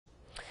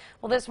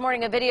Well, this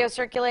morning, a video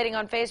circulating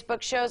on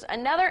Facebook shows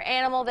another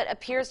animal that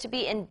appears to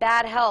be in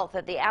bad health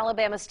at the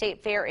Alabama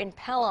State Fair in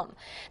Pelham.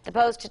 The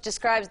post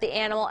describes the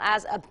animal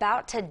as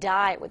about to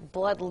die with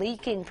blood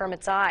leaking from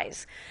its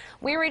eyes.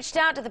 We reached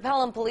out to the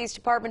Pelham Police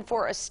Department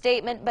for a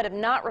statement, but have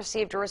not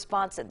received a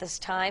response at this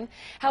time.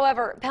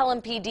 However,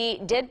 Pelham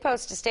PD did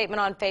post a statement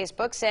on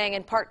Facebook saying,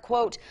 in part,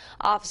 quote,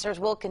 "Officers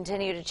will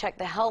continue to check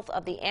the health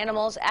of the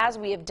animals as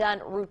we have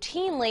done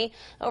routinely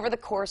over the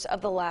course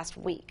of the last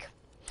week."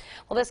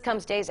 Well, this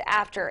comes days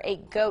after a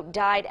goat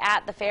died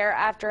at the fair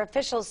after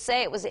officials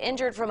say it was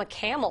injured from a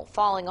camel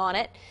falling on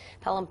it.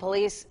 Pelham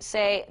police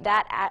say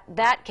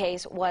that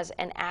case was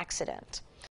an accident.